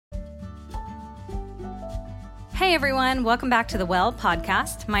Hey everyone, welcome back to the Well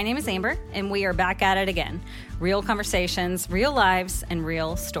podcast. My name is Amber, and we are back at it again. Real conversations, real lives, and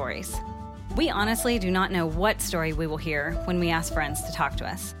real stories. We honestly do not know what story we will hear when we ask friends to talk to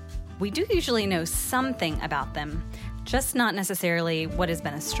us. We do usually know something about them, just not necessarily what has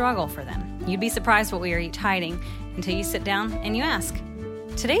been a struggle for them. You'd be surprised what we are each hiding until you sit down and you ask.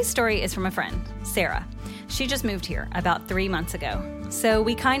 Today's story is from a friend, Sara. She just moved here about 3 months ago, so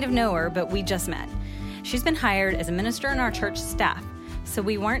we kind of know her, but we just met. She's been hired as a minister in our church staff, so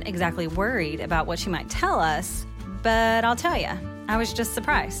we weren't exactly worried about what she might tell us, but I'll tell you, I was just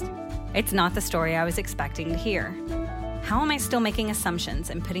surprised. It's not the story I was expecting to hear. How am I still making assumptions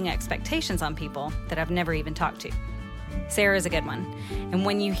and putting expectations on people that I've never even talked to? Sara is a good one, and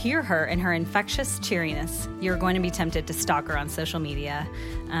when you hear her and her infectious cheeriness, you're going to be tempted to stalk her on social media,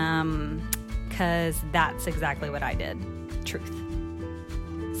 because that's exactly what I did. Truth.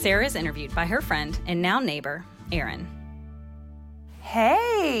 Sara is interviewed by her friend and now neighbor, Erin.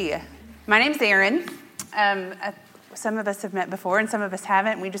 Hey, my name's Erin. Some of us have met before and some of us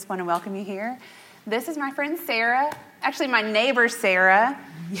haven't. We just want to welcome you here. This is my friend Sara. Actually, my neighbor Sara.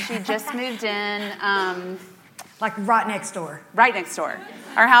 Yeah. She just moved in. Like right next door. Right next door.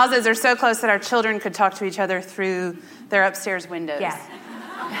 Our houses are so close that our children could talk to each other through their upstairs windows. Yeah.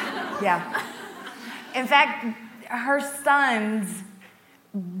 Yeah. In fact, her son's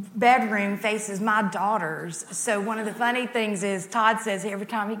bedroom faces my daughter's. So one of the funny things is Todd says every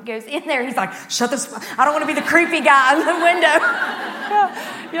time he goes in there, he's like, shut this, I don't want to be the creepy guy in the window.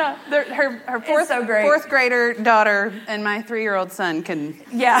 Yeah. Her fourth grader daughter and my 3-year-old son can,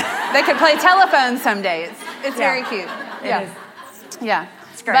 they could play telephone some days. It's very cute. It is. Yeah.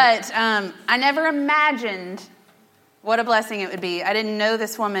 It's great. But I never imagined what a blessing it would be. I didn't know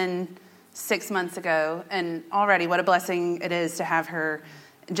this woman 6 months ago, and already what a blessing it is to have her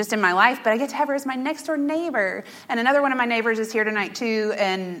just in my life, but I get to have her as my next door neighbor. And another one of my neighbors is here tonight too,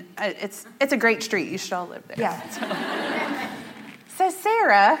 and it's a great street. You should all live there. Yeah. So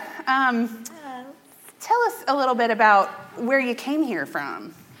Sara, tell us a little bit about where you came here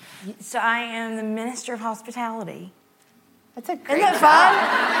from. So I am the minister of hospitality. That's a great Isn't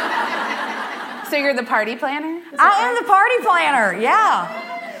that fun? So you're the party planner? I am the party planner, yeah.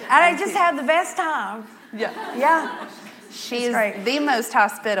 And I just have the best time. Yeah. Yeah. She's the most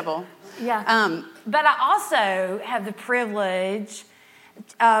hospitable. Yeah. But I also have the privilege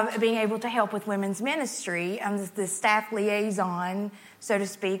of being able to help with women's ministry. I'm the staff liaison, so to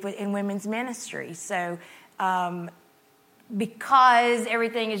speak, in women's ministry. So because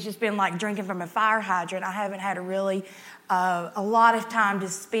everything has just been like drinking from a fire hydrant, I haven't had a lot of time to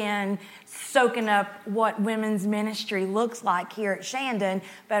spend soaking up what women's ministry looks like here at Shandon,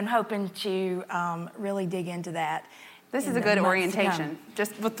 but I'm hoping to really dig into that. This is a good orientation.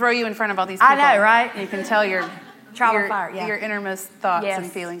 Just we'll throw you in front of all these people. I know, right? You can tell your innermost thoughts and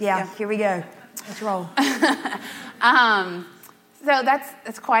feelings. Yeah, here we go. Let's roll. So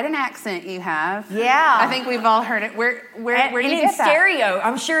that's quite an accent you have. Yeah. I think we've all heard it. Where do you get that? And in stereo,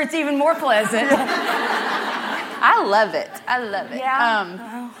 I'm sure it's even more pleasant. I love it.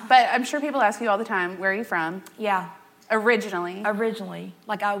 Yeah. But I'm sure people ask you all the time, where are you from? Yeah. Originally,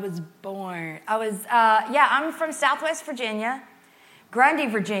 like I was born. I'm from Southwest Virginia, Grundy,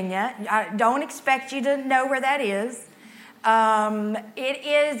 Virginia. I don't expect you to know where that is. It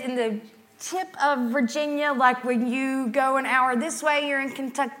is in the tip of Virginia, like when you go an hour this way, you're in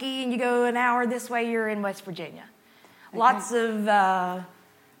Kentucky, and you go an hour this way, you're in West Virginia. Okay. Lots of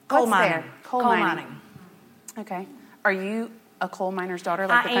coal mining. Coal mining. Okay. Are you a coal miner's daughter,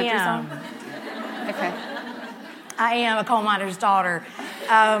 like the country song? Okay. I am a coal miner's daughter,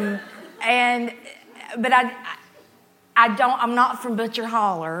 but I'm not from Butcher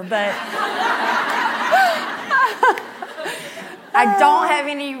Holler, but I don't have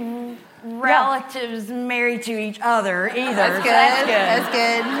any relatives married to each other either. That's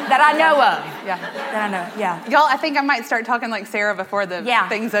good. That I know of. Yeah. That I know, yeah. Y'all, I think I might start talking like Sara before the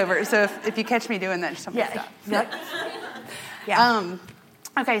thing's over, so if you catch me doing that, just tell me to stop. Yeah.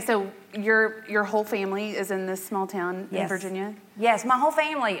 Okay, so your whole family is in this small town in Virginia? Yes, my whole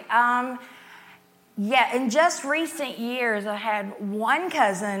family. In just recent years, I had one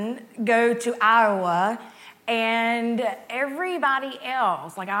cousin go to Iowa, and everybody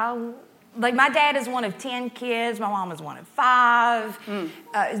else, like my dad is one of 10 kids, my mom is one of 5.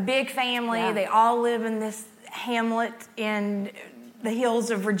 It's a big family. Yeah. They all live in this hamlet in the hills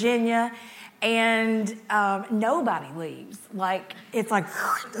of Virginia. And nobody leaves. Like, it's like,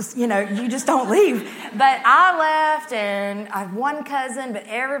 you just don't leave. But I left, and I have one cousin, but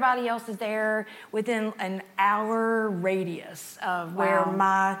everybody else is there within an hour radius of where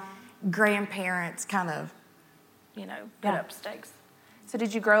my grandparents kind of put up stakes. So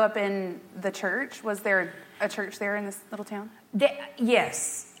did you grow up in the church? Was there a church there in this little town?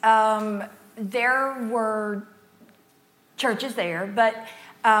 Yes. There were churches there, but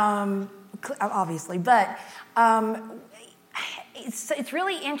obviously, but it's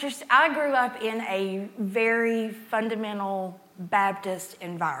really interesting. I grew up in a very fundamental Baptist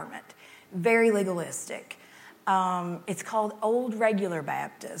environment, very legalistic. It's called Old Regular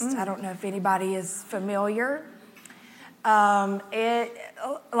Baptist. I don't know if anybody is familiar. A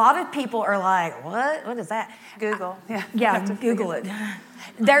lot of people are like, what is that? Google. Yeah, Google it.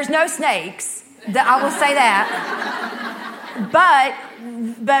 There's no snakes. I will say that. But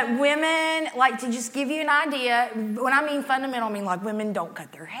women, like, to just give you an idea, when I mean fundamental, I mean like women don't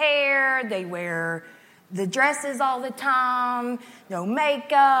cut their hair, they wear the dresses all the time, no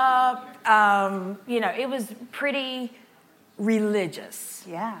makeup. It was pretty religious.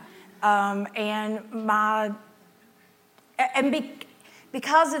 Yeah.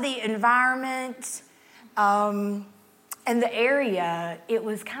 Because of the environment and the area, it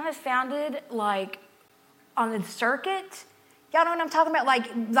was kind of founded like on the circuit. Y'all know what I'm talking about?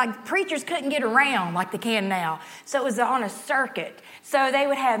 Like preachers couldn't get around like they can now. So it was on a circuit. So they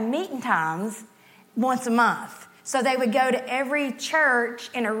would have meeting times once a month. So they would go to every church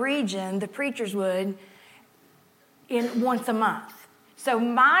in a region, the preachers would, once a month. So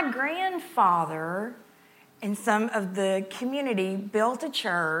my grandfather and some of the community built a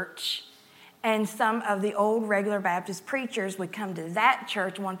church, and some of the old regular Baptist preachers would come to that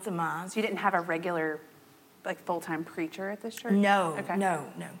church once a month. So you didn't have a regular, like, full-time preacher at this church? No, okay. no.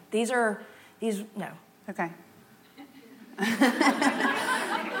 No. Okay.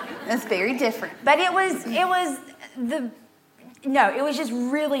 That's very different. But it was just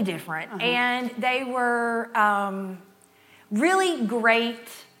really different. Uh-huh. And they were really great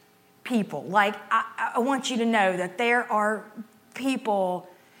people. Like, I want you to know that there are people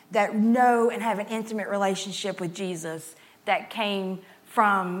that know and have an intimate relationship with Jesus that came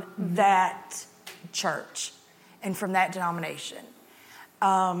from that church and from that denomination.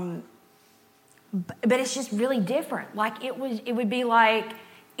 But it's just really different. Like, it would be like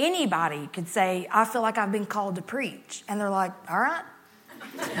anybody could say, I feel like I've been called to preach. And they're like, all right.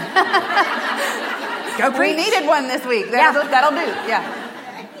 Go preach. We needed one this week. That'll do. Yeah.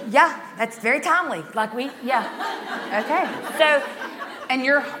 Yeah, that's very timely. Okay. So, and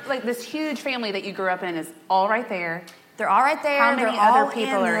you're like this huge family that you grew up in is all right there. They're all right there. How many other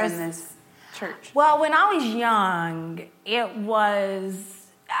people are in this church? Well, when I was young, it was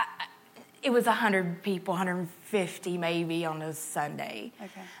 100 people, 150 maybe on a Sunday.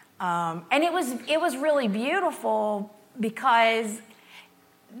 Okay. And it was really beautiful because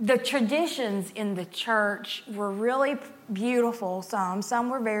the traditions in the church were really beautiful. Some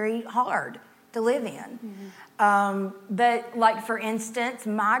were very hard to live in. Mm-hmm. But like, for instance,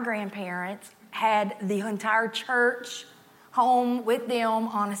 my grandparents had the entire church home with them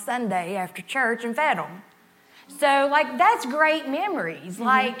on a Sunday after church and fed them. So, like, that's great memories. Mm-hmm.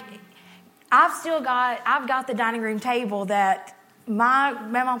 Like, I've got the dining room table that my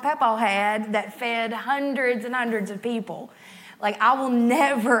Mama and Papa had that fed hundreds and hundreds of people. Like,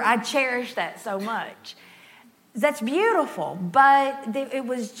 I cherish that so much. That's beautiful, but it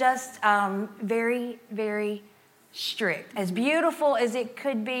was just very, very strict. As beautiful as it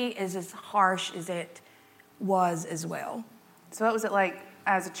could be, is as harsh as it was as well. So what was it like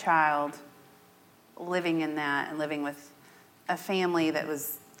as a child living in that and living with a family that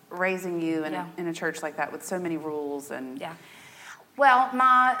was raising you in a church like that with so many rules? Yeah. Well,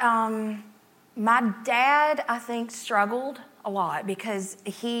 my dad, I think, struggled a lot because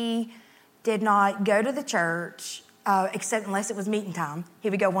he did not go to the church except unless it was meeting time. He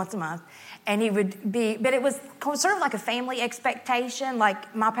would go once a month, and he would be. But it was sort of like a family expectation.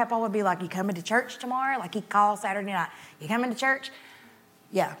 Like, my papa would be like, "You coming to church tomorrow?" Like, he'd call Saturday night, "You coming to church?"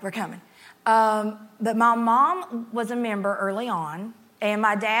 "Yeah, we're coming." But my mom was a member early on, and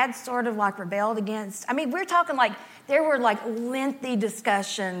my dad sort of like rebelled against. I mean, we're talking like there were like lengthy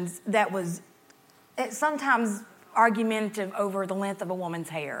discussions that was sometimes argumentative over the length of a woman's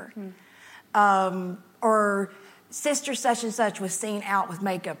hair. Or sister such and such was seen out with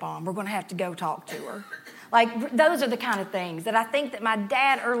makeup on. We're going to have to go talk to her. Like, those are the kind of things that I think that my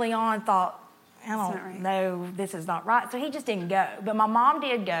dad early on thought, I don't know, this is not right. So he just didn't go. But my mom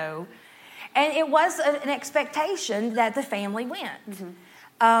did go. And it was an expectation that the family went.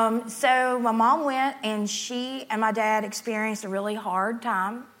 Mm-hmm. So my mom went, and she and my dad experienced a really hard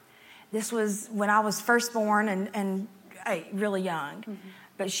time. This was when I was first born and really young. Mm-hmm.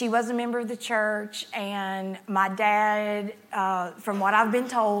 But she was a member of the church, and my dad, from what I've been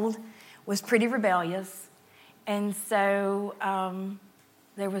told, was pretty rebellious. And so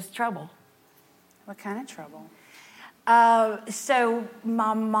there was trouble. What kind of trouble? So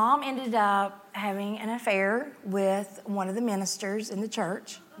my mom ended up having an affair with one of the ministers in the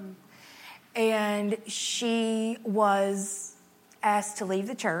church. And she was asked to leave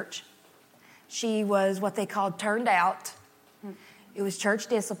the church. She was what they called turned out. It was church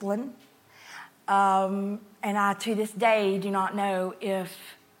discipline. And I, to this day, do not know if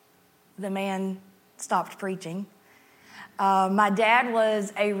the man stopped preaching. My dad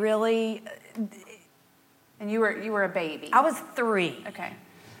was a really... And you were a baby. I was 3. Okay.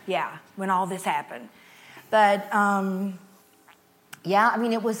 Yeah, when all this happened. But, yeah, I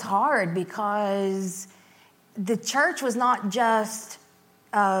mean, it was hard because the church was not just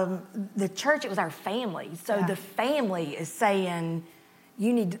the church, it was our family. So the family is saying,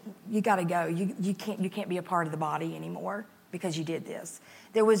 you got to go. You can't be a part of the body anymore because you did this.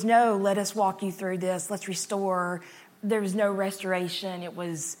 There was no, let us walk you through this, let's restore. There was no restoration. It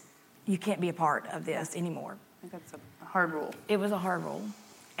was, you can't be a part of this anymore. I think that's a hard rule. It was a hard rule.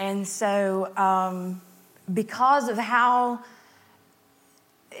 And so because of how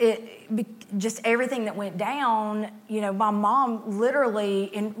just everything that went down, my mom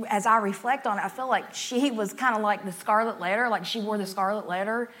literally, as I reflect on it, I feel like she was kind of like the scarlet letter, like she wore the scarlet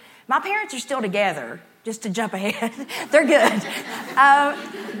letter. My parents are still together, just to jump ahead. They're good.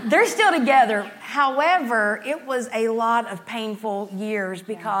 They're still together. However, it was a lot of painful years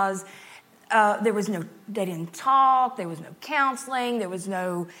because they didn't talk, there was no counseling, there was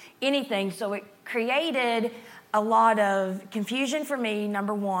no anything. So it created a lot of confusion for me,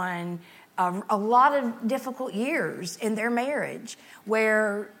 number one, a lot of difficult years in their marriage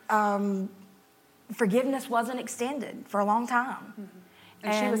where forgiveness wasn't extended for a long time. Mm-hmm.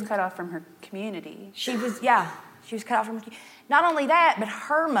 And she was cut off from her community. She was cut off from, not only that, but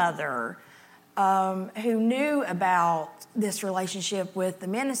her mother, who knew about this relationship with the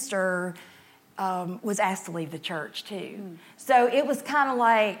minister, was asked to leave the church too. So it was kind of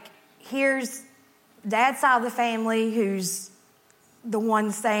like, here's Dad's side of the family who's the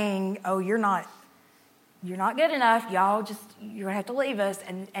one saying, oh, you're not good enough. You're gonna have to leave us.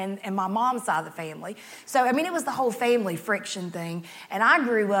 And my mom's side of the family. So, I mean, it was the whole family friction thing. And I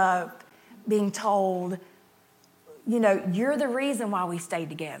grew up being told, you're the reason why we stayed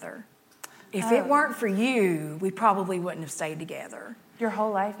together. If it weren't for you, we probably wouldn't have stayed together. Your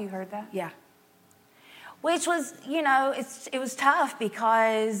whole life you heard that? Yeah. Which was, it was tough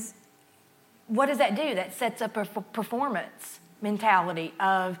because what does that do? That sets up a performance mentality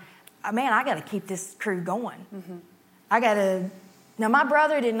of, man, I got to keep this crew going. Mm-hmm. Now my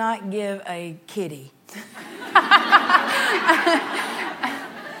brother did not give a kitty.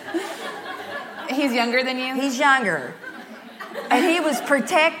 He's younger than you? He's younger. And he was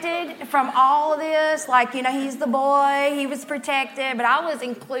protected from all of this. Like, he's the boy. He was protected. But I was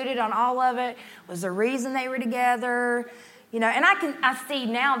included on all of it. It was the reason they were together. And I see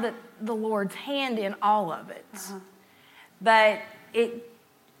now that the Lord's hand in all of it. Uh-huh. But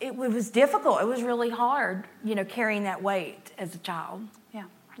it was difficult. It was really hard, carrying that weight as a child. Yeah.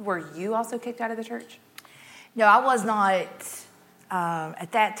 Were you also kicked out of the church? No, I was not.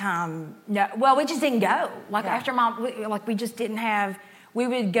 At that time, no. Well, we just didn't go. After Mom, we just didn't have. We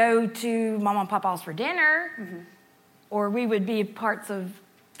would go to Mom and Papa's for dinner, mm-hmm. or we would be parts of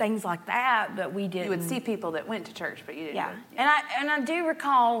things like that. But we didn't. You would see people that went to church, but you didn't. Yeah, and I do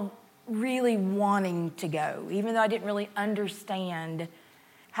recall really wanting to go, even though I didn't really understand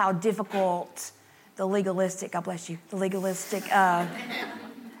how difficult the legalistic. God bless you. The legalistic.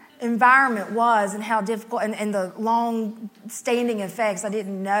 Environment was and how difficult and the long-standing effects. I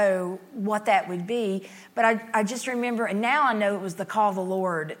didn't know what that would be, but I just remember, and now I know it was the call of the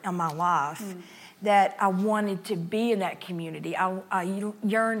Lord in my life, that I wanted to be in that community. I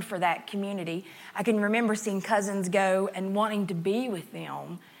yearned for that community. I can remember seeing cousins go and wanting to be with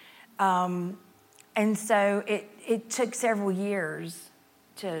them, and so it took several years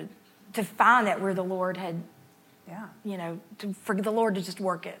to find that where the Lord had. Yeah. For the Lord to just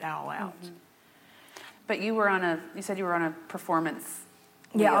work it all out. Mm-hmm. But you said you were on a performance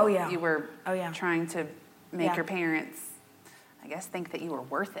wheel. Yeah, oh yeah. You were trying to make your parents, I guess, think that you were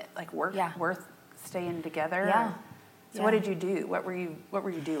worth it, worth staying together. Yeah. So what did you do? What were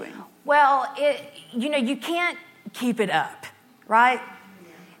you doing? Well, you can't keep it up, right?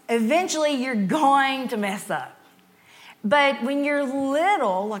 Eventually you're going to mess up. But when you're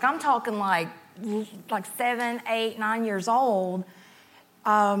little, I'm talking like 7, 8, 9 years old,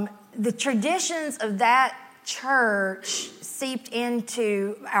 the traditions of that church seeped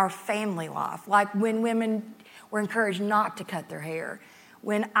into our family life. Like when women were encouraged not to cut their hair,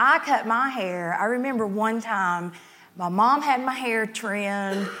 when I cut my hair, I remember one time my mom had my hair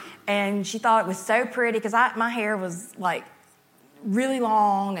trimmed, and she thought it was so pretty because my hair was like really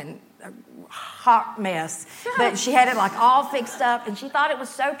long and a hot mess. But she had it like all fixed up, and she thought it was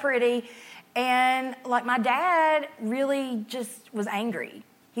so pretty. And like my dad really just was angry.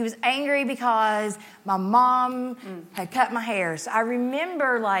 He was angry because my mom had cut my hair. So I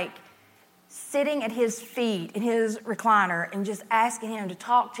remember like sitting at his feet in his recliner and just asking him to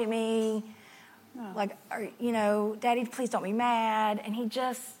talk to me. Like, Daddy, please don't be mad. And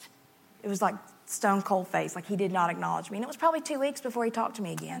it was like stone cold face, like he did not acknowledge me. And it was probably 2 weeks before he talked to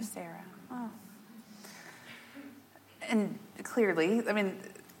me again. Sarah. Oh. And clearly, I mean,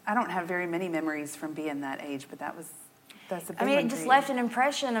 I don't have very many memories from being that age, but that's a big one. It just left an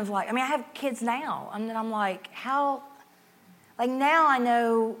impression of like, I have kids now, and then I'm like, now I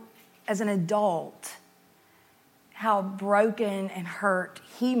know as an adult how broken and hurt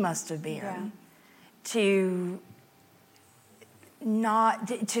he must have been to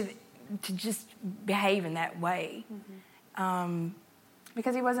just behave in that way.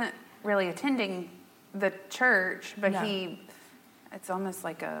 Because he wasn't really attending the church, but No. it's almost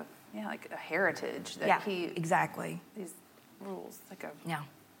like a heritage that exactly. these rules, like a Yeah.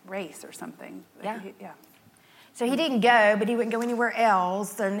 race or something. Yeah. Yeah. So he didn't go, but he wouldn't go anywhere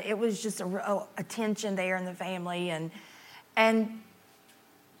else, and it was just a tension there in the family, and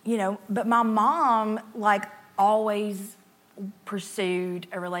but my mom like always pursued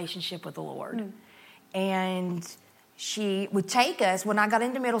a relationship with the Lord, and she would take us. When I got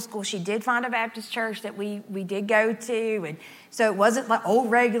into middle school, she did find a Baptist church that we did go to, and so it wasn't like old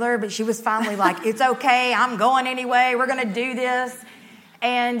regular, but she was finally like, it's okay, I'm going anyway, we're going to do this.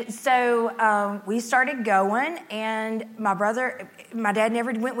 And so we started going, and my dad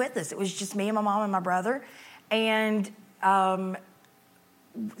never went with us. It was just me and my mom and my brother. And another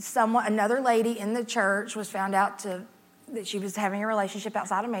lady in the church was found out that she was having a relationship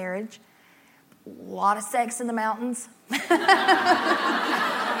outside of marriage. A lot of sex in the mountains. Clearly.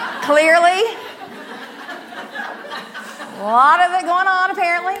 A lot of it going on,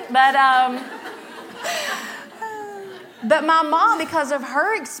 apparently. But my mom, because of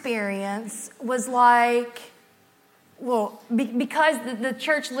her experience, was like, because the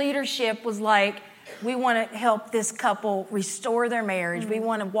church leadership was like, we want to help this couple restore their marriage. We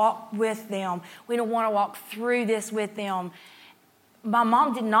want to walk with them. We don't want to walk through this with them. My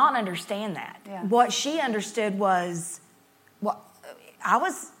mom did not understand that. Yeah. What she understood was, I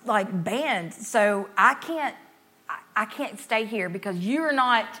was like banned, so I can't stay here because you're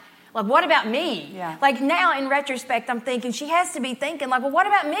not. Like, what about me? Yeah. Like, now in retrospect, I'm thinking she has to be thinking, like, well, what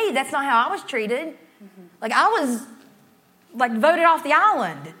about me? That's not how I was treated. Like, I was, like, voted off the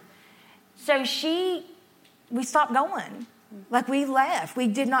island. So we stopped going. Like, we left. We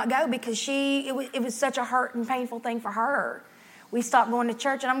did not go because it was such a hurt and painful thing for her. We stopped going to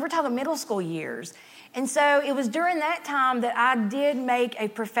church, and we're talking middle school years. And so it was during that time that I did make a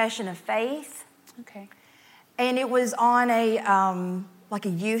profession of faith. Okay. And it was on like a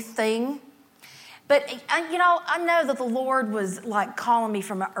youth thing. But, I know that the Lord was like calling me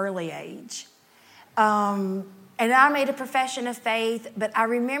from an early age. And I made a profession of faith, but I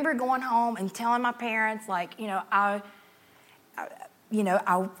remember going home and telling my parents, like, I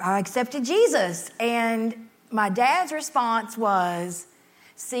accepted Jesus. And my dad's response was,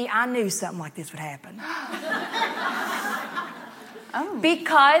 see, I knew something like this would happen.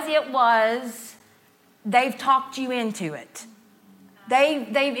 Because they've talked you into it.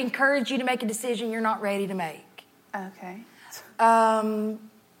 They've encouraged you to make a decision you're not ready to make. Okay.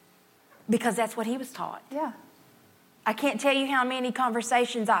 Because that's what he was taught. Yeah. I can't tell you how many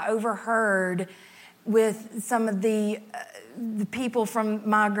conversations I overheard with some of the people from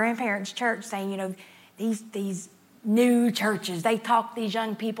my grandparents' church saying, these new churches, they talk these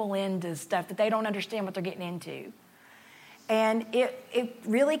young people into stuff that they don't understand what they're getting into. And it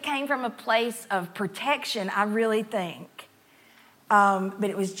really came from a place of protection, I really think. But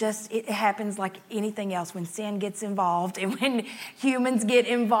it happens like anything else. When sin gets involved and when humans get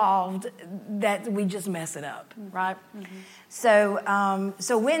involved, that we just mess it up, right? Mm-hmm.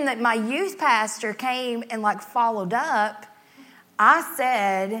 So when my youth pastor came and like followed up, I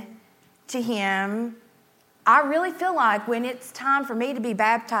said to him, I really feel like when it's time for me to be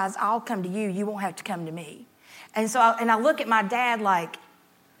baptized, I'll come to you. You won't have to come to me. And so I look at my dad like,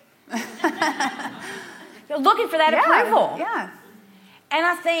 looking for that approval. Yeah. And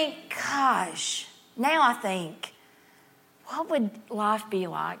I think, gosh, now I think, what would life be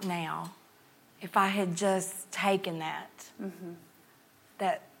like now if I had just taken that?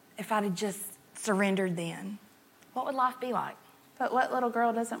 That if I had just surrendered then? What would life be like? But what little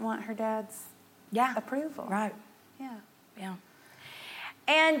girl doesn't want her dad's approval? Right. Yeah. Yeah.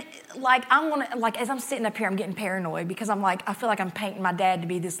 And like as I'm sitting up here, I'm getting paranoid because I'm like, I feel like I'm painting my dad to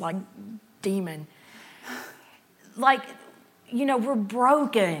be this like demon. Like, we're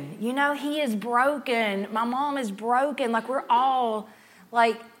broken. He is broken. My mom is broken. Like, we're all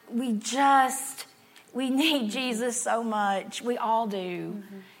like, we need Jesus so much. We all do.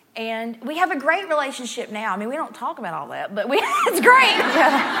 Mm-hmm. And we have a great relationship now. I mean, we don't talk about all that, but it's great.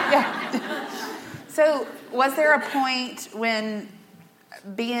 Yeah. So was there a point when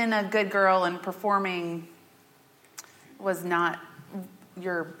being a good girl and performing was not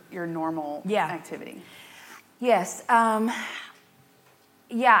your normal activity? Yes. I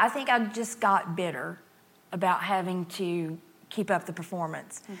think I just got bitter about having to keep up the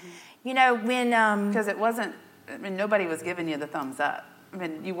performance. Mm-hmm. When... Because it wasn't... nobody was giving you the thumbs up.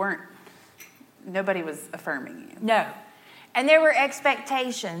 Nobody was affirming you. No. And there were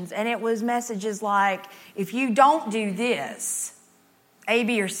expectations, and it was messages like, if you don't do this, A,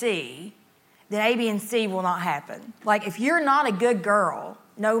 B, or C, then A, B, and C will not happen. Like, if you're not a good girl,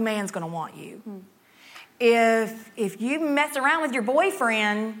 no man's going to want you. Hmm. If you mess around with your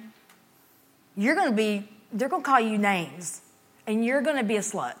boyfriend, they're going to call you names, and you're going to be a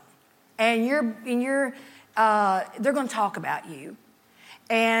slut, and they're going to talk about you.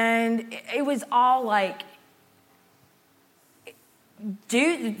 And it was all like,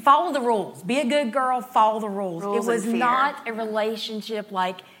 follow the rules. Be a good girl, follow the rules. It was not a relationship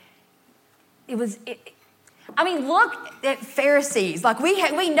like, look at Pharisees. Like,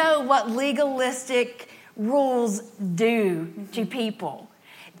 we know what legalistic rules do to people.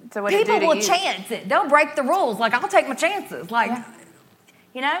 So what people will chance it. They'll break the rules. Like, I'll take my chances. Like,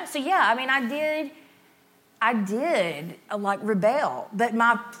 So I did like rebel, but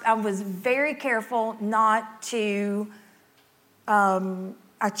I was very careful not to.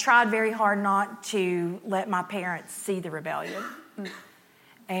 I tried very hard not to let my parents see the rebellion,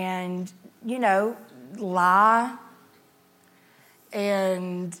 and lie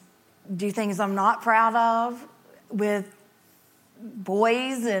and do things I'm not proud of with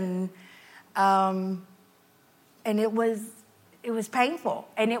boys, and it was painful,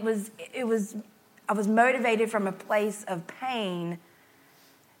 and it was. I was motivated from a place of pain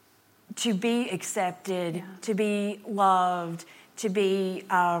to be accepted, to be loved, to be,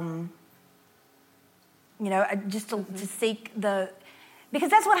 just to seek because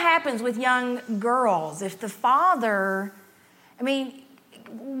that's what happens with young girls. If the father,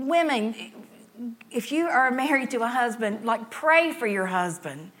 women, if you are married to a husband, like, pray for your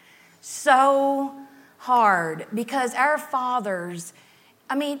husband so hard, because our fathers,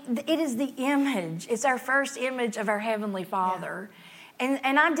 it is the image. It's our first image of our Heavenly Father. Yeah.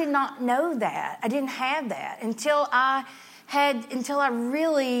 And I did not know that. I didn't have that until I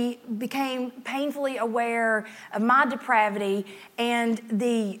really became painfully aware of my depravity and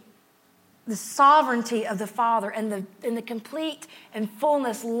the sovereignty of the Father and the complete and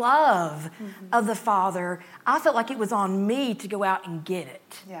fullness love of the Father. I felt like it was on me to go out and get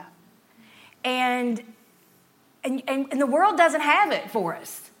it. Yeah. And the world doesn't have it for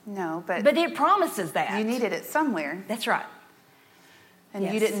us. No, but it promises that. You needed it somewhere. That's right. And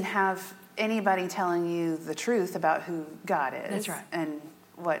you didn't have anybody telling you the truth about who God is. That's right. And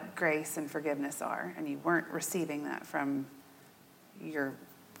what grace and forgiveness are. And you weren't receiving that from your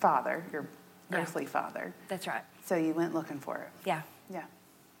father, your earthly father. That's right. So you went looking for it. Yeah. Yeah.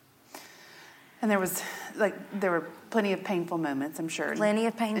 And there were plenty of painful moments, I'm sure. Plenty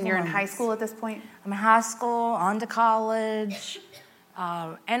of painful moments. And you're in high school at this point? I'm in high school, on to college.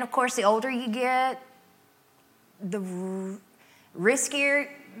 And, of course, the older you get, the more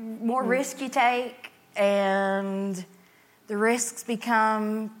risk you take. And the risks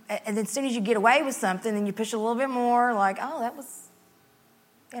become... And then as soon as you get away with something, then you push a little bit more. Like, oh, that was,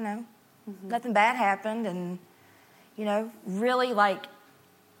 nothing bad happened. And, really, like...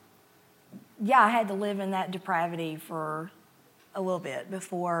 Yeah, I had to live in that depravity for a little bit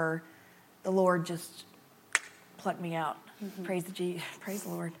before the Lord just plucked me out. Mm-hmm. Praise the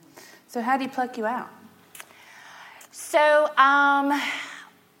Lord. So how did He pluck you out? So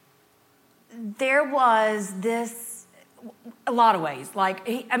there was this, a lot of ways. Like,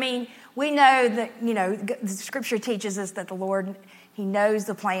 we know that, the Scripture teaches us that the Lord, He knows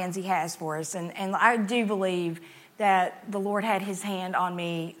the plans He has for us. And I do believe that the Lord had His hand on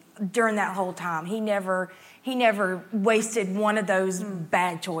me during that whole time. He never wasted one of those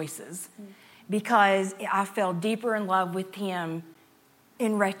bad choices, because I fell deeper in love with Him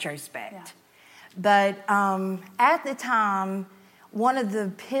in retrospect. Yeah. But at the time, one of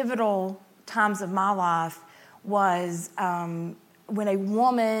the pivotal times of my life was when a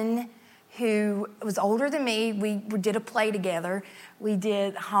woman who was older than me, we did a play together. We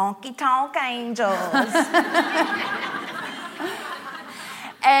did Honky Tonk Angels.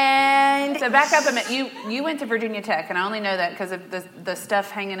 And so back up a minute. You went to Virginia Tech, and I only know that because of the stuff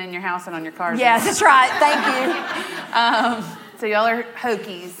hanging in your house and on your cars. Yes, that's right. Thank you. So y'all are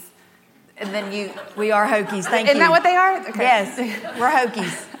Hokies, and then we are Hokies. Thank you. Isn't that what they are? Okay. Yes, we're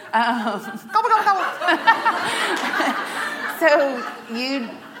Hokies. So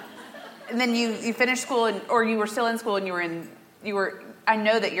you finished school, or you were still in school, and you were. I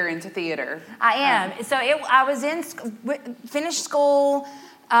know that you're into theater. I am. I was finished school,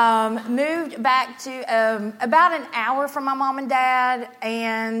 moved back to about an hour from my mom and dad,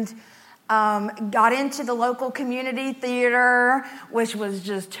 and got into the local community theater, which was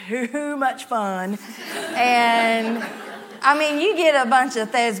just too much fun. And I mean, you get a bunch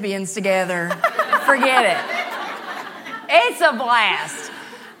of thespians together, forget it. It's a blast.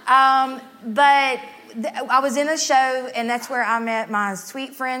 But I was in a show, and that's where I met my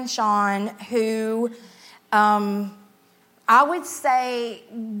sweet friend Sean, who I would say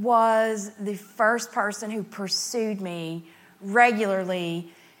was the first person who pursued me regularly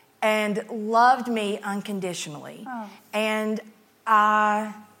and loved me unconditionally. Oh. And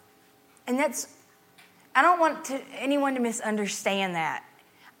that's, I don't want anyone to misunderstand that.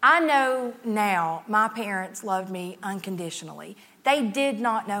 I know now my parents loved me unconditionally. They did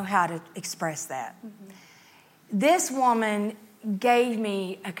not know how to express that. Mm-hmm. This woman gave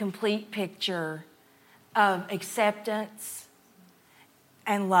me a complete picture of acceptance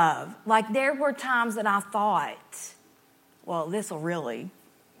and love. Like, there were times that I thought, well, this will really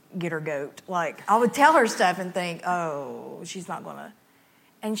get her goat. Like, I would tell her stuff and think, oh, she's not going to.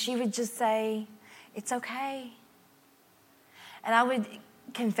 And she would just say, it's okay. And I would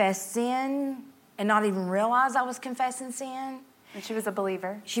confess sin and not even realize I was confessing sin. And she was a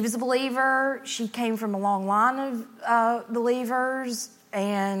believer. She was a believer. She came from a long line of believers,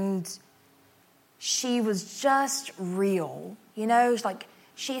 and she was just real. You know, it's like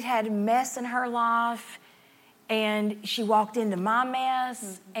she'd had mess in her life, and she walked into my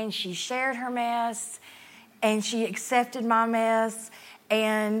mess, and she shared her mess, and she accepted my mess,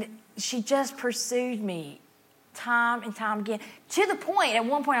 and she just pursued me time and time again. To the point, at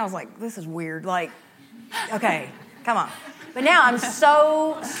one point I was like, this is weird. Like, okay, come on. But now I'm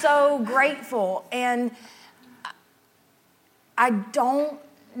so grateful. And I don't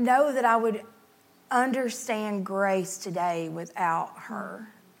know that I would understand grace today without her.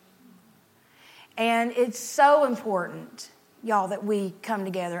 And it's so important, y'all, that we come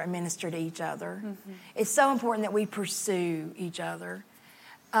together and minister to each other. Mm-hmm. It's so important that we pursue each other.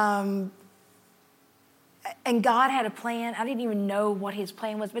 And God had a plan. I didn't even know what his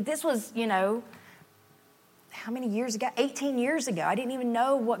plan was. But this was, how many years ago? 18 years ago. I didn't even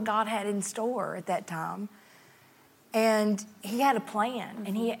know what God had in store at that time. And he had a plan.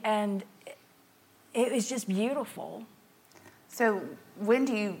 Mm-hmm. And it was just beautiful. So when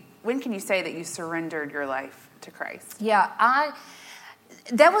can you say that you surrendered your life to Christ? Yeah,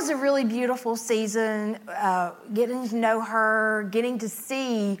 that was a really beautiful season, getting to know her, getting to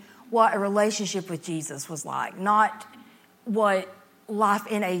see what a relationship with Jesus was like, not what life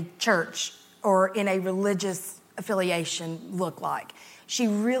in a church or in a religious affiliation looked like. She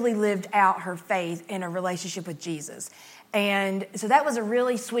really lived out her faith in a relationship with Jesus. And so that was a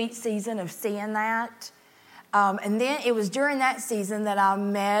really sweet season of seeing that. And then it was during that season that I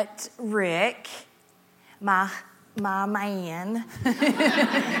met Rick, my man.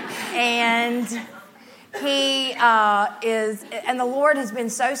 And he and the Lord has been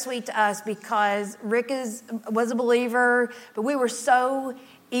so sweet to us because Rick was a believer, but we were so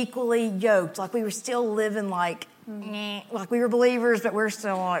equally yoked. Like, we were still living like we were believers, but we're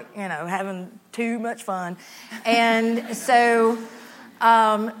still like, having too much fun. And so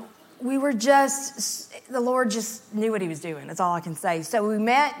we were the Lord just knew what he was doing. That's all I can say. So I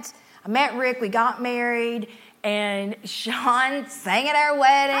met Rick, we got married, and Sean sang at our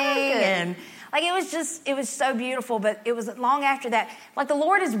wedding. And it was so beautiful, but it was long after that. Like, the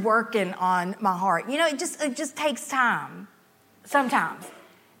Lord is working on my heart. It just takes time.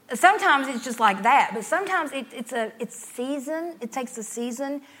 Sometimes it's just like that, but sometimes it's season. It takes a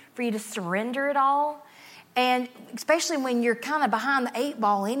season for you to surrender it all, and especially when you're kind of behind the eight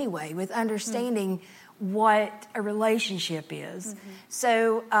ball anyway with understanding what a relationship is. Mm-hmm.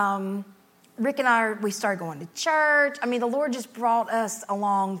 So Rick and we started going to church. I mean, the Lord just brought us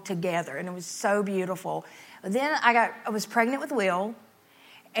along together, and it was so beautiful. But then I was pregnant with Will,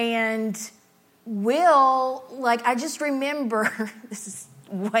 and Will, I just remember, this is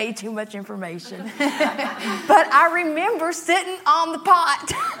way too much information. But I remember sitting on the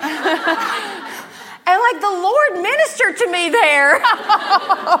pot. And like the Lord ministered to me there.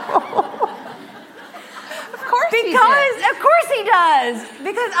 Of course he does.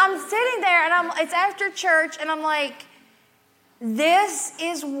 Because I'm sitting there and it's after church and I'm like, this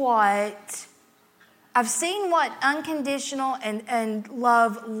is what I've seen what unconditional and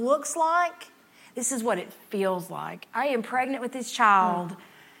love looks like. This is what it feels like. I am pregnant with this child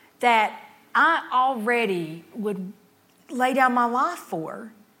that I already would lay down my life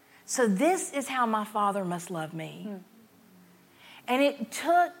for. So this is how my Father must love me. And it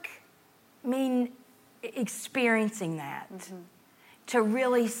took me experiencing that to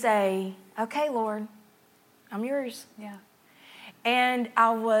really say, okay, Lord, I'm yours. Yeah. And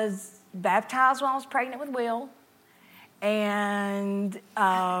I was baptized when I was pregnant with Will. And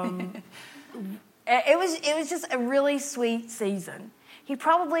it was just a really sweet season. He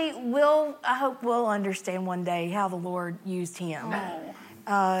probably will, I hope will understand one day how the Lord used him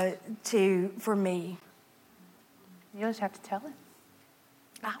for me. You'll just have to tell him.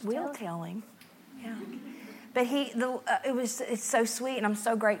 I will tell him. Yeah. But it's so sweet, and I'm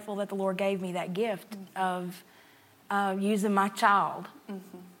so grateful that the Lord gave me that gift of using my child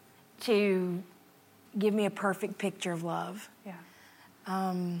to give me a perfect picture of love. Yeah.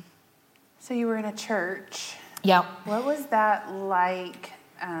 So you were in a church. Yeah. What was that like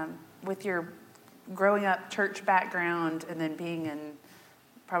with your growing up church background and then being in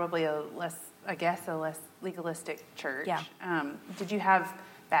probably a less legalistic church? Yeah. Did you have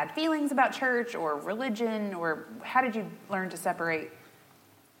bad feelings about church or religion, or how did you learn to separate?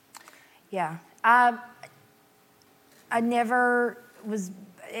 Yeah. I never was,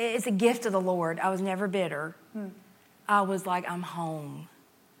 it's a gift of the Lord. I was never bitter. I was like, I'm home.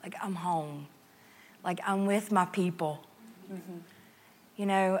 Like, I'm home. Like, I'm with my people. You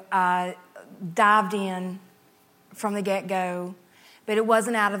know, I dived in from the get-go, but it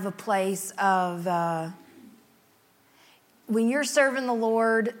wasn't out of a place of, when you're serving the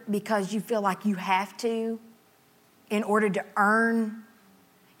Lord because you feel like you have to in order to earn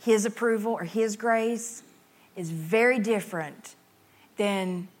His approval or His grace, is very different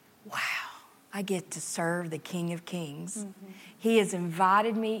than, wow, I get to serve the King of Kings. He has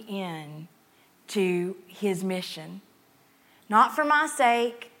invited me in to His mission, not for my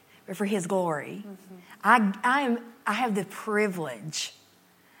sake, but for His glory. I have the privilege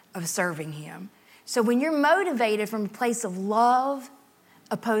of serving Him. So when you're motivated from a place of love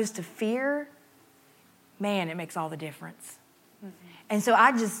opposed to fear, man, it makes all the difference. And so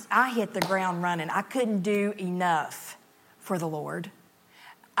I hit the ground running. I couldn't do enough for the Lord.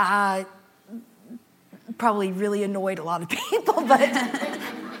 I probably really annoyed a lot of people, but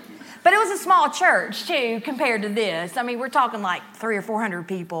it was a small church too compared to this. I mean, we're talking like 300 or 400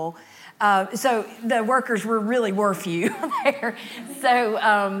 people. So the workers were few there.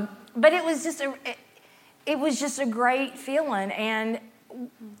 So, but it was just a great feeling, and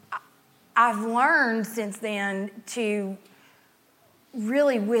I've learned since then to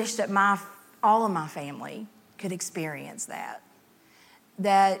really wish that all of my family could experience that.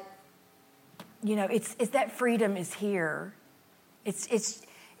 That, you know, it's that freedom is here. It's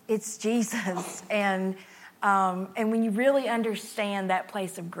Jesus, and when you really understand that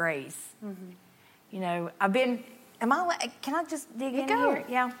place of grace, you know, can I just dig in here?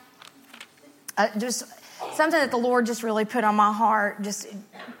 Yeah. Just something that the Lord just really put on my heart, just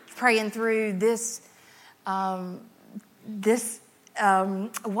praying through this, what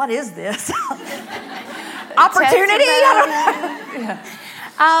is this? Opportunity?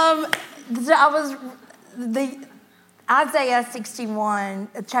 Isaiah 61,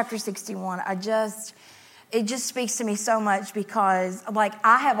 chapter 61, it just speaks to me so much because, like,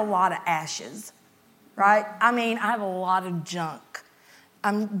 I have a lot of ashes, right? I mean, I have a lot of junk.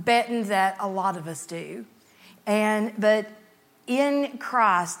 I'm betting that a lot of us do. But in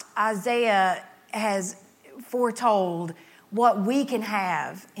Christ, Isaiah has foretold what we can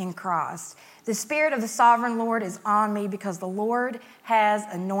have in Christ. The Spirit of the Sovereign Lord is on me because the Lord has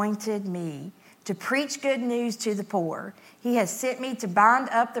anointed me to preach good news to the poor. He has sent me to bind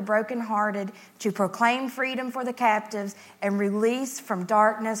up the brokenhearted, to proclaim freedom for the captives and release from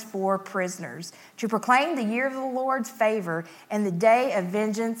darkness for prisoners, to proclaim the year of the Lord's favor and the day of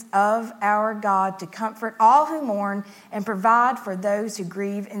vengeance of our God, to comfort all who mourn and provide for those who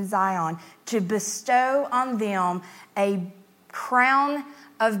grieve in Zion, to bestow on them a crown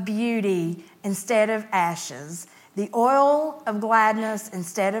of beauty instead of ashes, the oil of gladness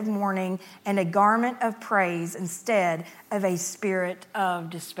instead of mourning, and a garment of praise instead of a spirit of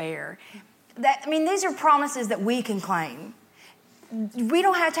despair. These are promises that we can claim. we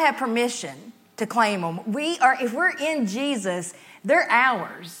don't have to have permission to claim them. If we're in Jesus, they're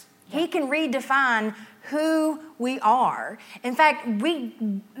ours. He can redefine who we are. In fact,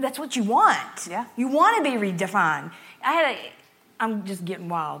 that's what you want. Yeah. You want to be redefined. I'm just getting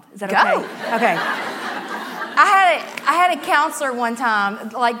wild. Is that Go. okay? Okay. I had a counselor one time,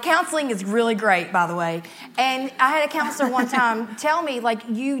 like counseling is really great, by the way. And I had a counselor one time tell me, like,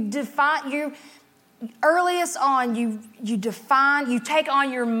 earliest on, you take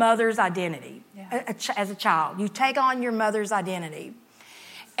on your mother's identity as a child. You take on your mother's identity.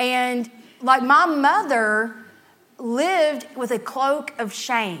 And like my mother lived with a cloak of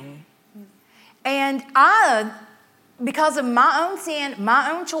shame. And because of my own sin,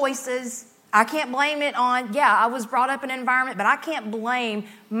 my own choices, I can't blame it on, I was brought up in an environment, but I can't blame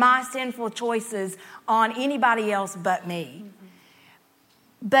my sinful choices on anybody else but me.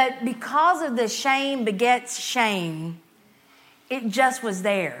 Mm-hmm. But because of the shame begets shame, it just was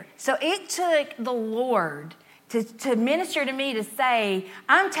there. So it took the Lord to minister to me to say,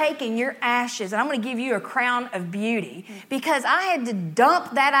 I'm taking your ashes and I'm going to give you a crown of beauty, because I had to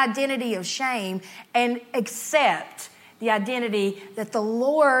dump that identity of shame and accept the identity that the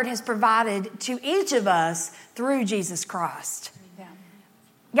Lord has provided to each of us through Jesus Christ. Yeah.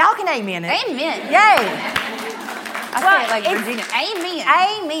 Y'all can amen it. Amen. Yay. I say it like Virginia.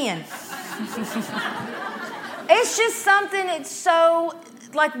 Amen. It's just something, it's so,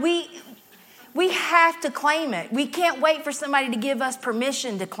 like we have to claim it. We can't wait for somebody to give us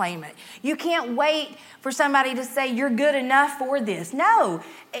permission to claim it. You can't wait for somebody to say, you're good enough for this. No.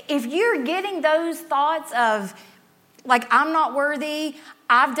 If you're getting those thoughts of, like, I'm not worthy,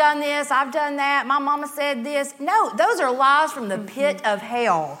 I've done this, I've done that, my mama said this. No, those are lies from the pit of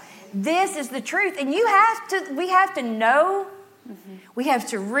hell. This is the truth. And we have to know, we have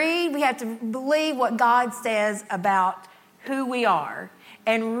to read, we have to believe what God says about who we are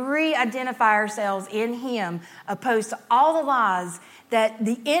and re-identify ourselves in Him, opposed to all the lies that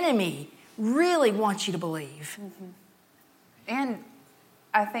the enemy really wants you to believe. And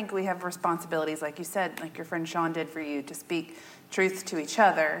I think we have responsibilities, like you said, like your friend Sean did for you, to speak truth to each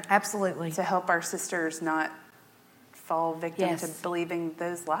other. Absolutely. To help our sisters not fall victim to believing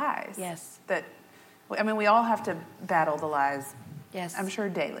those lies. Yes. We all have to battle the lies. Yes. I'm sure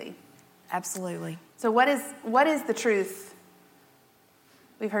daily. Absolutely. So what is the truth?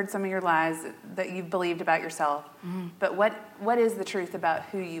 We've heard some of your lies that you've believed about yourself. But what is the truth about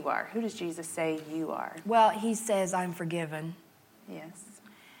who you are? Who does Jesus say you are? Well, He says, I'm forgiven. Yes.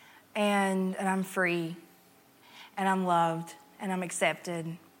 And I'm free, and I'm loved, and I'm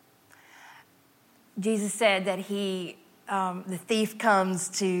accepted. Jesus said that the thief comes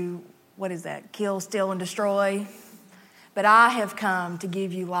to, kill, steal, and destroy. But I have come to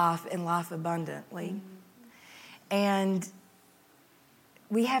give you life and life abundantly. And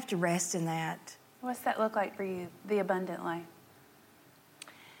we have to rest in that. What's that look like for you, the abundant life?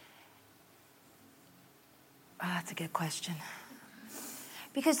 Oh, that's a good question.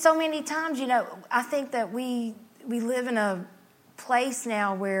 Because so many times, I think that we live in a place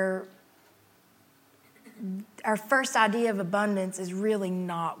now where our first idea of abundance is really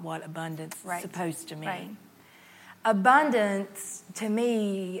not what abundance is supposed to mean. Right. Abundance, to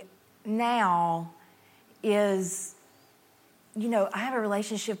me, now is, I have a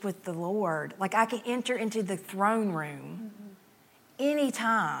relationship with the Lord. Like, I can enter into the throne room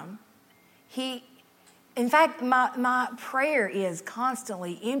anytime. In fact, my prayer is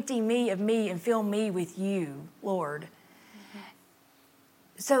constantly, empty me of me and fill me with you, Lord.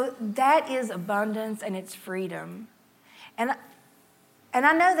 So that is abundance, and it's freedom. And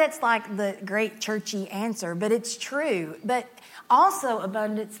I know that's like the great churchy answer, but it's true. But also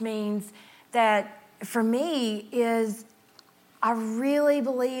abundance means that, for me, is I really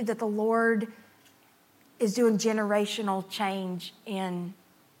believe that the Lord is doing generational change in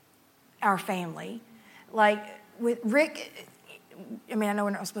our family. Like with Rick, I know we're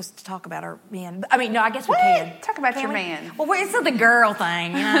not supposed to talk about our men. No, I guess we can. Talk about your man. Well, it's the girl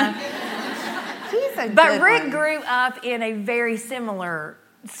thing, He's a But good Rick one. grew up in a very similar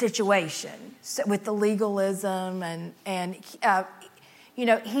situation with the legalism and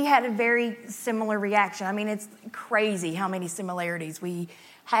he had a very similar reaction. It's crazy how many similarities we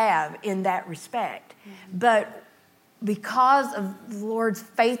have in that respect. But because of the Lord's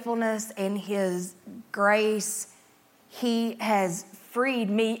faithfulness and His grace, He has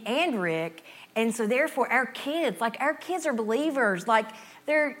freed me and Rick. And so therefore our kids are believers.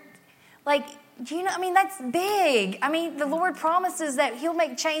 They're that's big. The Lord promises that He'll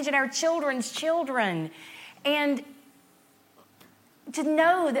make change in our children's children. And to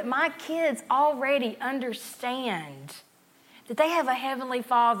know that my kids already understand that they have a Heavenly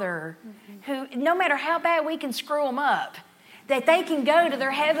Father who, no matter how bad we can screw them up, that they can go to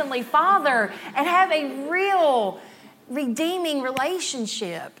their Heavenly Father and have a real redeeming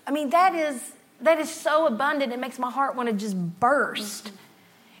relationship. I mean, that is so abundant. It makes my heart want to just burst.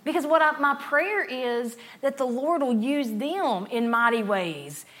 Because my prayer is that the Lord will use them in mighty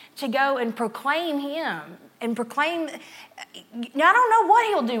ways to go and proclaim Him and proclaim. Now, I don't know what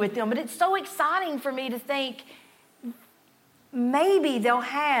He'll do with them, but it's so exciting for me to think maybe they'll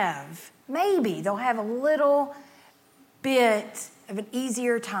have a little bit of an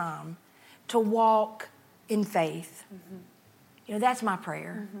easier time to walk in faith. You know, that's my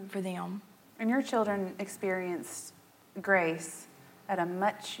prayer for them. And your children experienced grace at a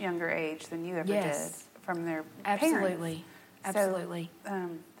much younger age than you ever did from their Absolutely. parents. Absolutely. So,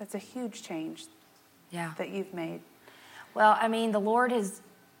 that's a huge change that you've made. Well, I mean, the Lord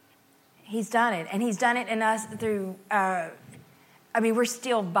He's done it. And He's done it in us through, we're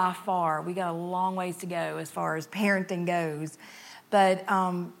still by far, we got a long ways to go as far as parenting goes. But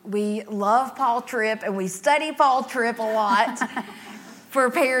we love Paul Tripp, and we study Paul Tripp a lot for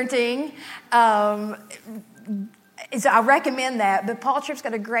parenting. So I recommend that. But Paul Tripp's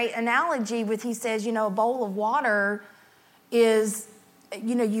got a great analogy he says, a bowl of water is,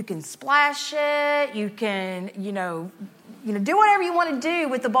 you can splash it, you can, do whatever you want to do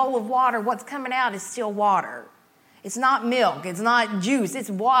with the bowl of water. What's coming out is still water. It's not milk, it's not juice, it's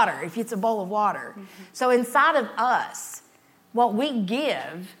water if it's a bowl of water. So inside of us, what we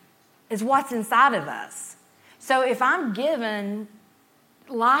give is what's inside of us. So if I'm giving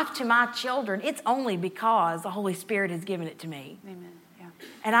life to my children, it's only because the Holy Spirit has given it to me. Amen. Yeah.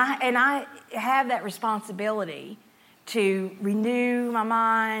 And I have that responsibility to renew my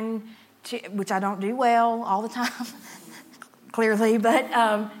mind, which I don't do well all the time, clearly. But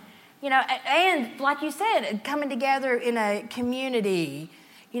and like you said, coming together in a community,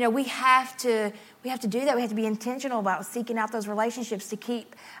 we have to do that. We have to be intentional about seeking out those relationships to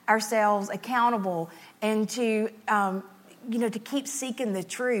keep ourselves accountable and to keep seeking the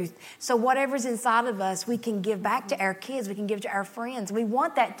truth. So whatever's inside of us, we can give back to our kids. We can give to our friends. We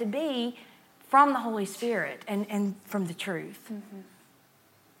want that to be from the Holy Spirit and from the truth.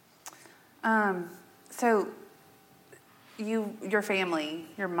 So your family,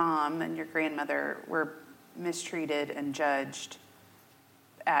 your mom and your grandmother were mistreated and judged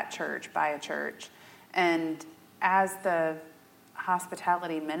at church, by a church. And as the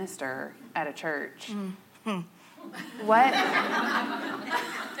hospitality minister at a church, I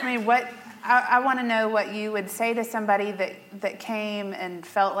want to know what you would say to somebody that came and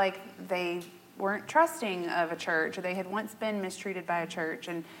felt like they weren't trusting of a church, or they had once been mistreated by a church.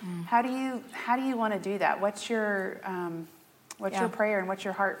 And how do you want to do that? What's your prayer and what's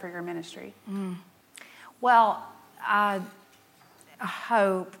your heart for your ministry? Well, I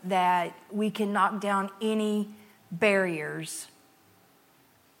hope that we can knock down any barriers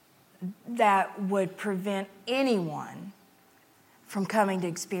that would prevent anyone from coming to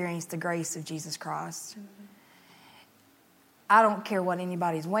experience the grace of Jesus Christ. I don't care what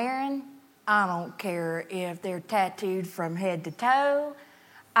anybody's wearing. I don't care if they're tattooed from head to toe.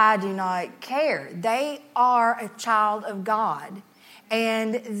 I do not care. They are a child of God,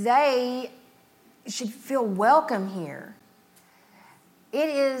 and they should feel welcome here. It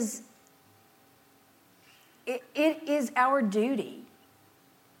is our duty.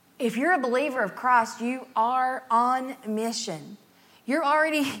 If you're a believer of Christ, you are on mission. You're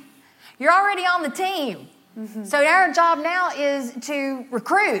already on the team. So our job now is to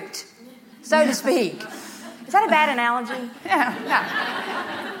recruit, so to speak. Is that a bad analogy? Yeah.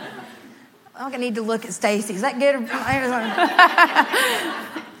 I'm going to need to look at Stacy. Is that good? I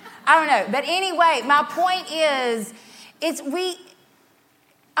don't know. But anyway, my point is, it's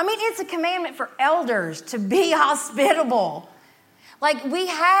a commandment for elders to be hospitable. Like we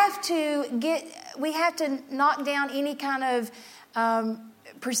have to knock down any kind of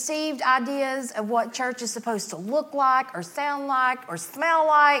perceived ideas of what church is supposed to look like or sound like or smell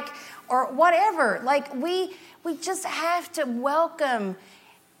like or whatever. Like we just have to welcome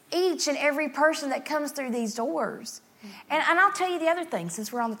each and every person that comes through these doors. And I'll tell you the other thing,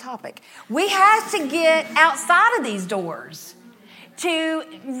 since we're on the topic. We have to get outside of these doors to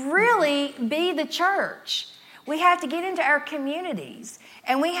really be the church. We have to get into our communities,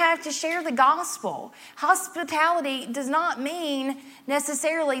 and we have to share the gospel. Hospitality does not mean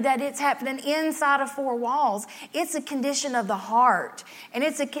necessarily that it's happening inside of four walls. It's a condition of the heart, and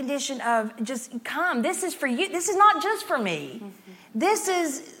it's a condition of just come. This is for you. This is not just for me. This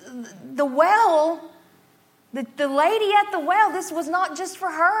is the well The lady at the well, this was not just for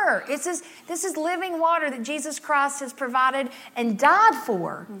her. This is living water that Jesus Christ has provided and died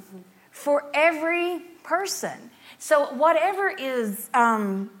for every person. So whatever is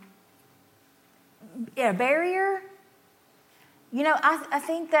a barrier, I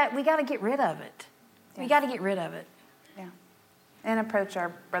think that we got to get rid of it. Yeah. We got to get rid of it. Yeah. And approach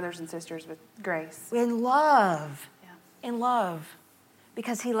our brothers and sisters with grace. In love. Yeah. In love.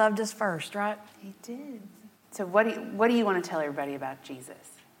 Because he loved us first, right? He did. So what do you want to tell everybody about Jesus?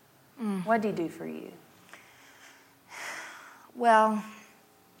 What did he do for you? Well,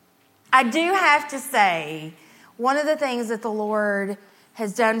 I do have to say, one of the things that the Lord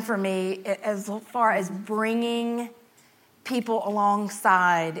has done for me as far as bringing people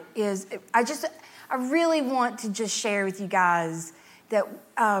alongside is, I really want to just share with you guys that,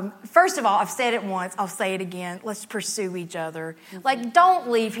 first of all, I've said it once, I'll say it again, let's pursue each other. Like, don't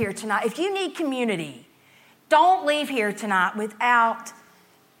leave here tonight. If you need community, don't leave here tonight without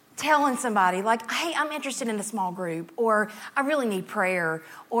telling somebody, like, hey, I'm interested in a small group, or I really need prayer,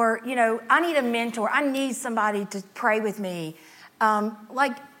 or, I need a mentor. I need somebody to pray with me.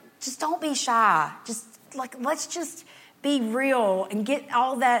 Just don't be shy. Let's just be real and get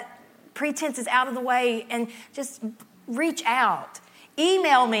all that pretenses out of the way and just reach out.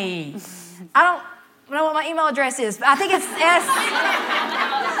 Email me. I don't know what my email address is, but I think it's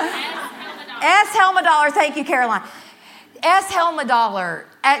S. Helmadollar. Thank you, Caroline. S. Helmadollar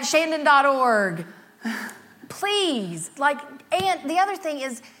at Shandon.org. Please. And the other thing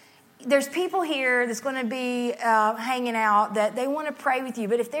is, there's people here that's going to be hanging out that they want to pray with you.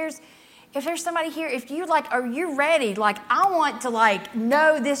 But if there's somebody here, if you are you ready? I want to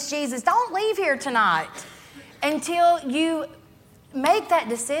know this Jesus. Don't leave here tonight until you make that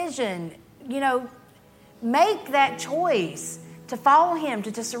decision. Make that choice to follow him,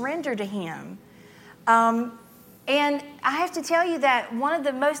 to surrender to him. And I have to tell you that one of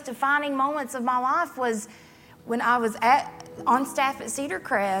the most defining moments of my life was when I was on staff at Cedar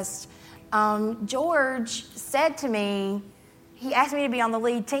Crest. George said to me, he asked me to be on the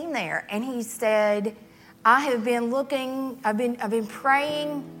lead team there, and he said, I've been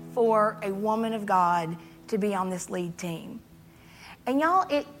praying for a woman of God to be on this lead team. And y'all,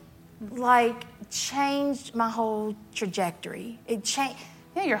 it changed my whole trajectory. It changed.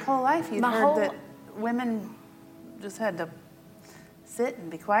 Yeah, your whole life you heard that women just had to sit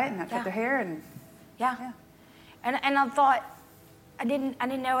and be quiet and not cut their hair and And I thought I didn't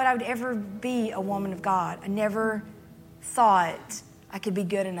know that I would ever be a woman of God. I never thought I could be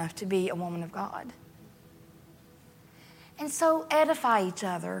good enough to be a woman of God. And so edify each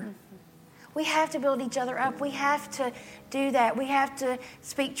other. We have to build each other up. We have to do that. We have to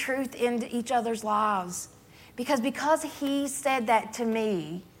speak truth into each other's lives. Because he said that to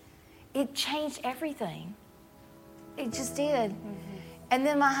me, it changed everything. It just did. And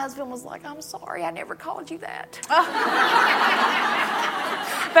then my husband was like, I'm sorry, I never called you that. But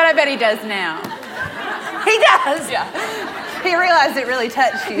I bet he does now. He does. Yeah. He realized it really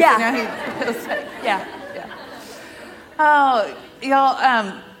touched you. Yeah. He feels like, yeah. Oh,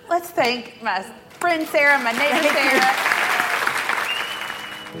 y'all, let's thank my friend Sara, my neighbor Sara.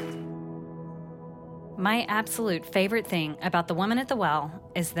 My absolute favorite thing about the woman at the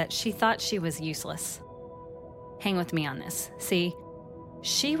well is that she thought she was useless. Hang with me on this. See,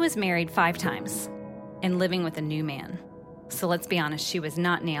 she was married 5 times and living with a new man. So let's be honest, she was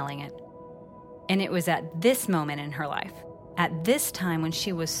not nailing it. And it was at this moment in her life, at this time when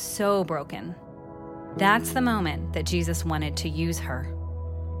she was so broken, that's the moment that Jesus wanted to use her,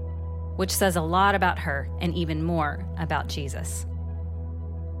 which says a lot about her and even more about Jesus.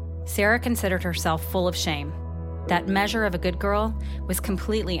 Sara considered herself full of shame. That measure of a good girl was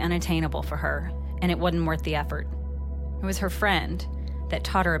completely unattainable for her, and it wasn't worth the effort. It was her friend that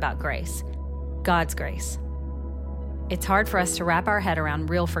taught her about grace, God's grace. It's hard for us to wrap our head around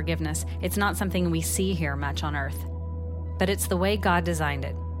real forgiveness. It's not something we see here much on earth, but it's the way God designed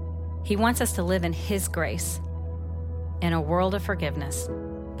it. He wants us to live in His grace, in a world of forgiveness,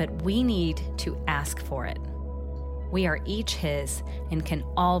 but we need to ask for it. We are each His and can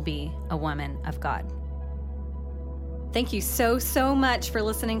all be a woman of God. Thank you so much for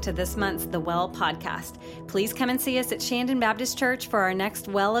listening to this month's The Well podcast. Please come and see us at Shandon Baptist Church for our next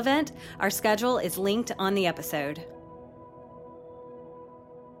Well event. Our schedule is linked on the episode.